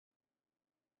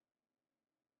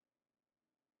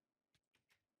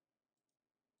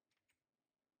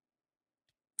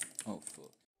Oh,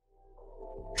 fuck.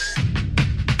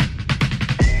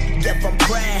 Give them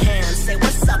prayer hands, say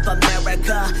what's up,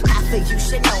 America. Half of you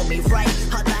should know me, right?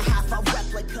 Other half a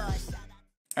replica.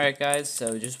 Alright guys,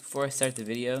 so just before I start the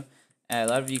video, a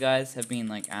lot of you guys have been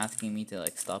like asking me to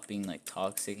like stop being like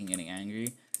toxic and getting angry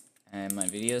in my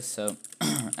videos, so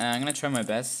I'm gonna try my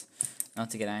best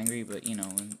not to get angry, but you know,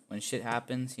 when shit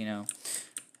happens, you know,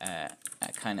 I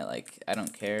kinda like, I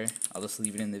don't care, I'll just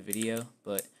leave it in the video,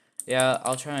 but yeah,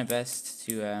 I'll try my best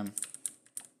to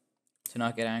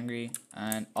not get angry.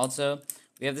 And also,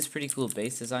 we have this pretty cool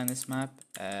base design this map,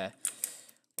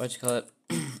 what you call it,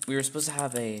 we were supposed to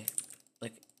have a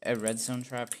redstone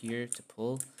trap here to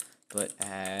pull, but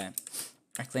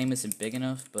our claim isn't big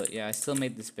enough. But yeah, I still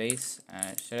made this base.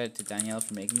 Shout out to Danielle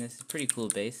for making this. It's a pretty cool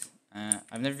base.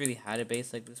 I've never really had a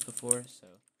base like this before, so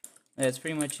yeah, that's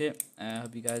pretty much it. I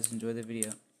hope you guys enjoy the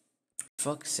video.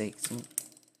 Fuck's sake,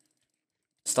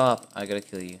 stop, I gotta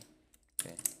kill you.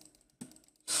 Okay.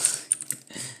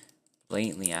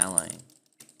 Blatantly allying.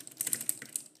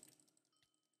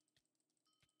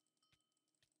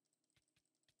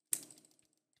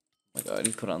 Oh my god,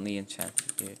 he put on the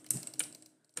enchanted gear.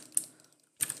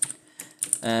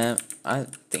 I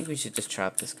think we should just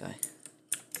trap this guy.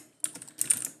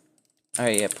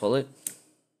 Alright, yeah, pull it.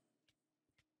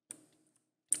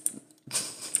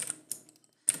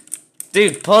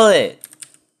 Dude, pull it!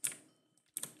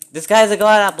 This guy's a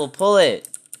god apple, pull it!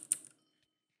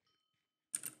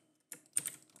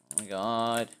 Oh my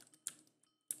god.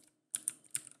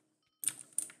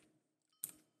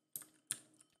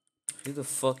 Who the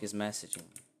fuck is messaging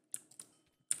me?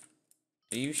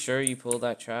 Are you sure you pulled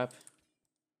that trap?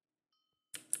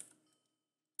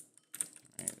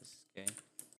 Alright, this is gay.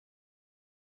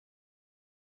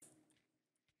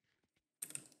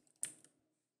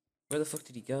 Where the fuck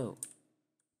did he go?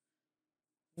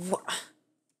 What?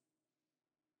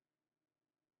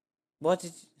 What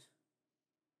did you...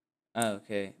 Oh,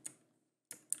 okay.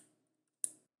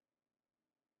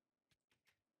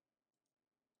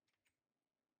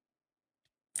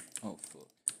 Oh, fuck.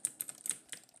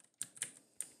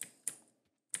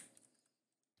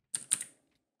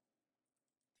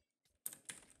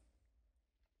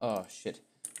 Oh, shit.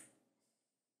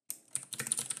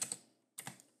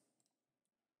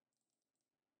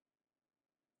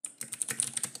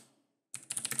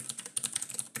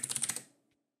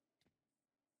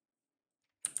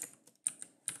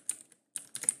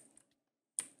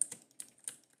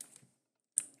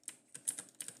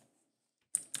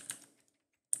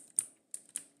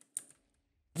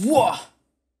 Whoa!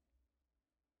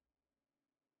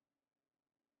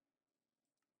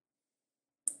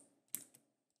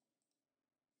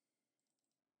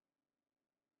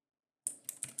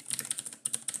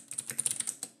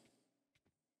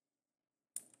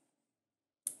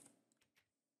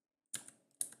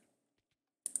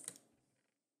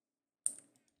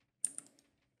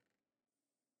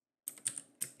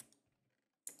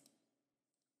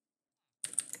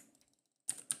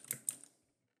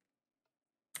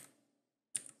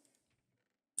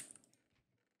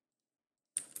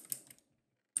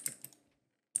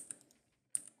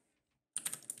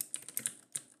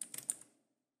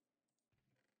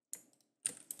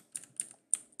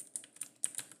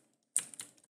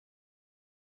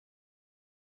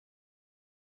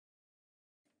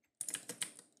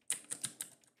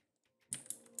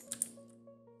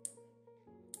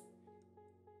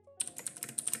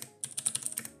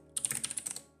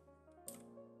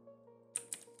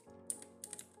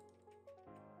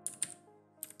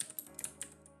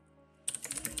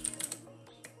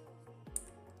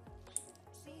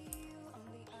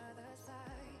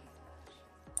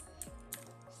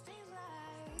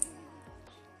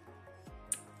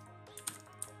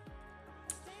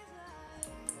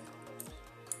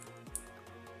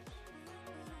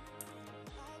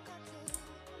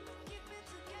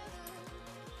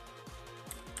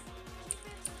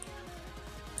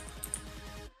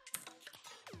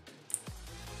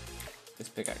 This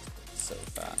pickaxe is so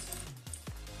fast.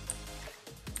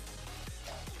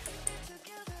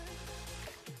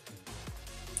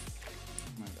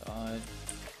 Oh my god.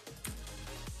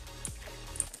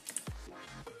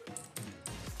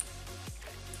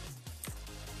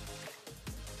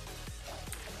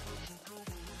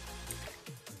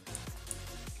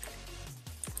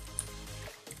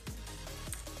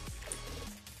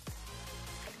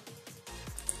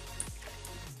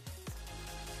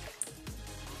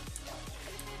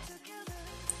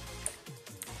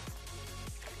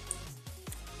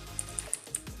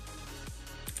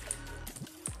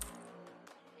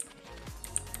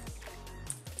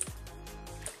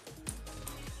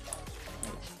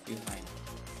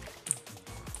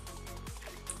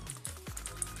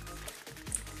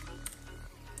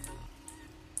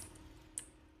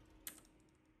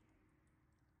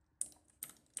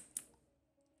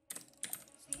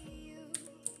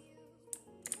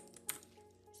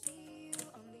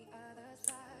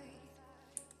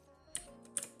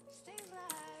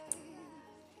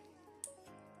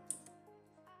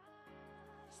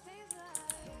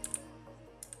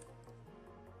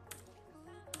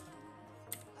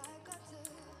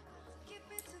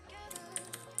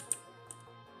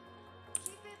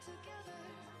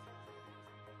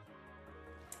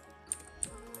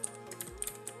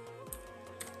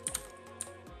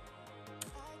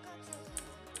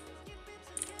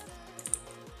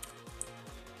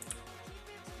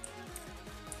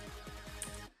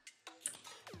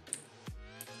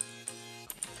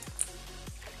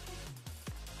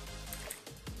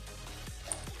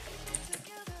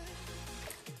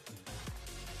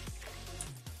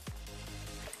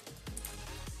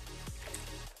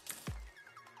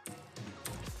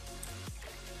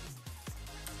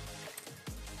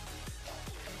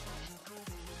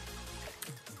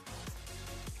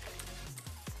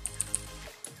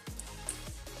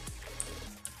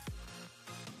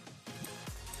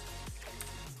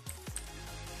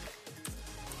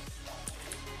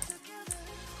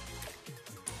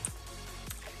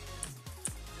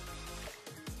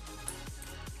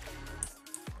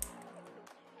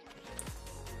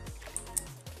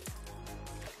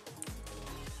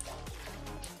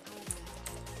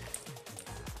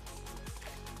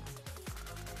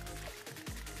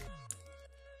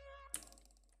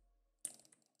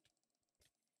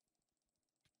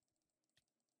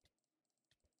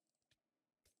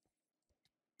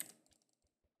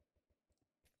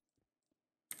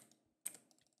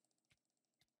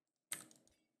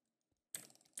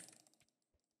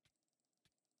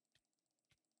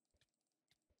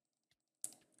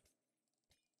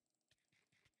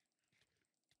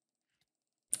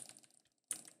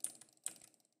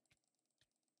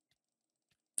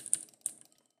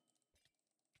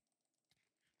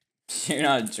 You're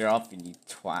not dropping, you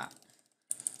twat.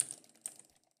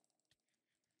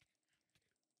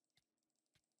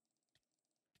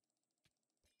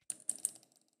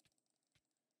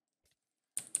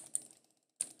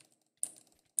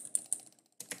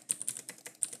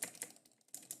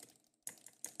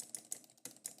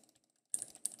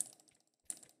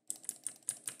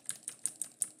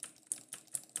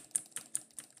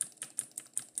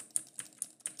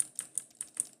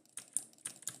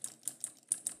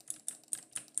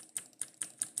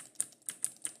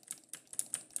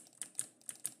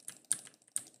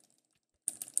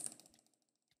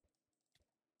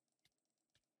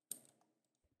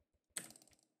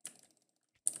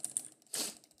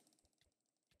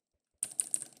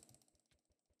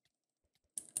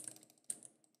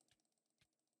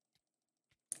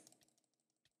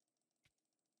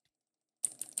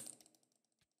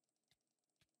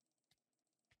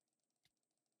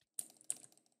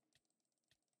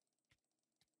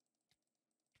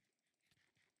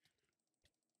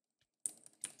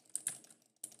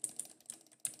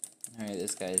 Alright,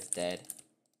 this guy is dead.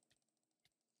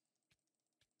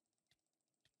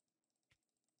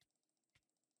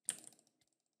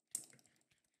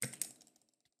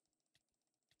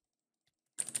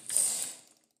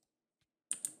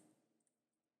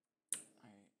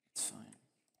 Alright, it's fine.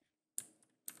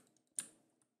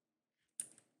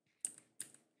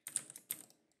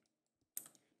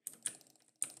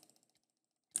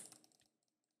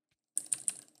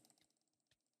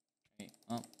 Alright,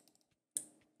 well.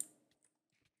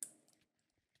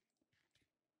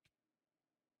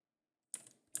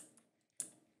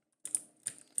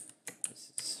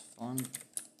 This is fun.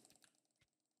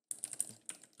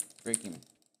 Freaking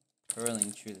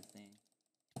curling through the thing.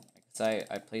 Because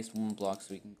I placed one block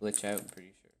so we can glitch out, I'm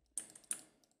pretty sure.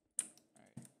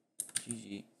 Alright.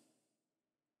 GG.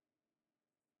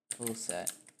 Full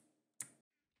set.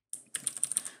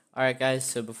 Alright guys,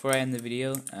 so before I end the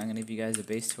video, I'm going to give you guys a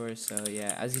base tour. So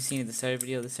yeah, as you've seen at the start of the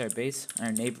video, this is our base.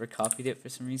 Our neighbor copied it for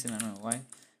some reason, I don't know why.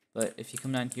 But if you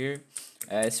come down here,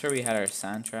 this is where we had our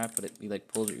sand trap, but we like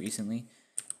pulled it recently.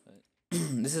 But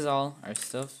this is all our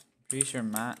stuff. I'm pretty sure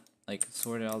Matt like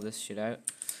sorted all this shit out.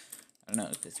 I don't know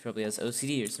if it's probably has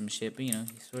OCD or some shit, but you know,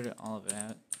 he sorted all of it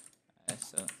out.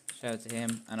 So shout out to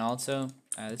him. And also,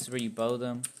 this is where you bow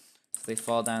them, so they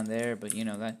fall down there. But you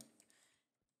know that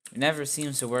it never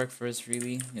seems to work for us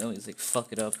really. We always like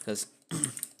fuck it up because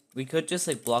we could just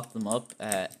like block them up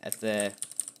at the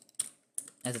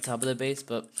top of the base,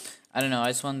 but I don't know. I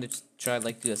just wanted to try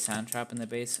like do a sand trap in the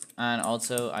base, and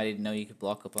also I didn't know you could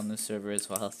block up on the server as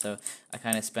well. So I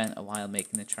kind of spent a while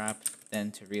making the trap,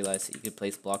 then to realize that you could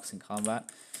place blocks in combat.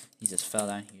 He just fell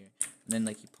down here, and then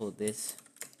like you pull this,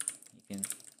 you can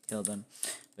kill them.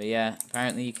 But yeah,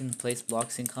 apparently you can place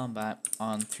blocks in combat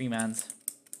on 3-mans,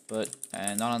 but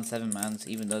not on 7-mans,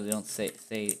 even though they don't say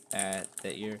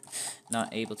that you're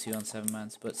not able to on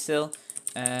 7-mans. But still,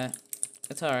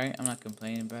 it's alright, I'm not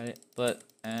complaining about it. But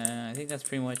I think that's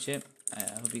pretty much it.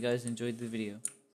 I hope you guys enjoyed the video.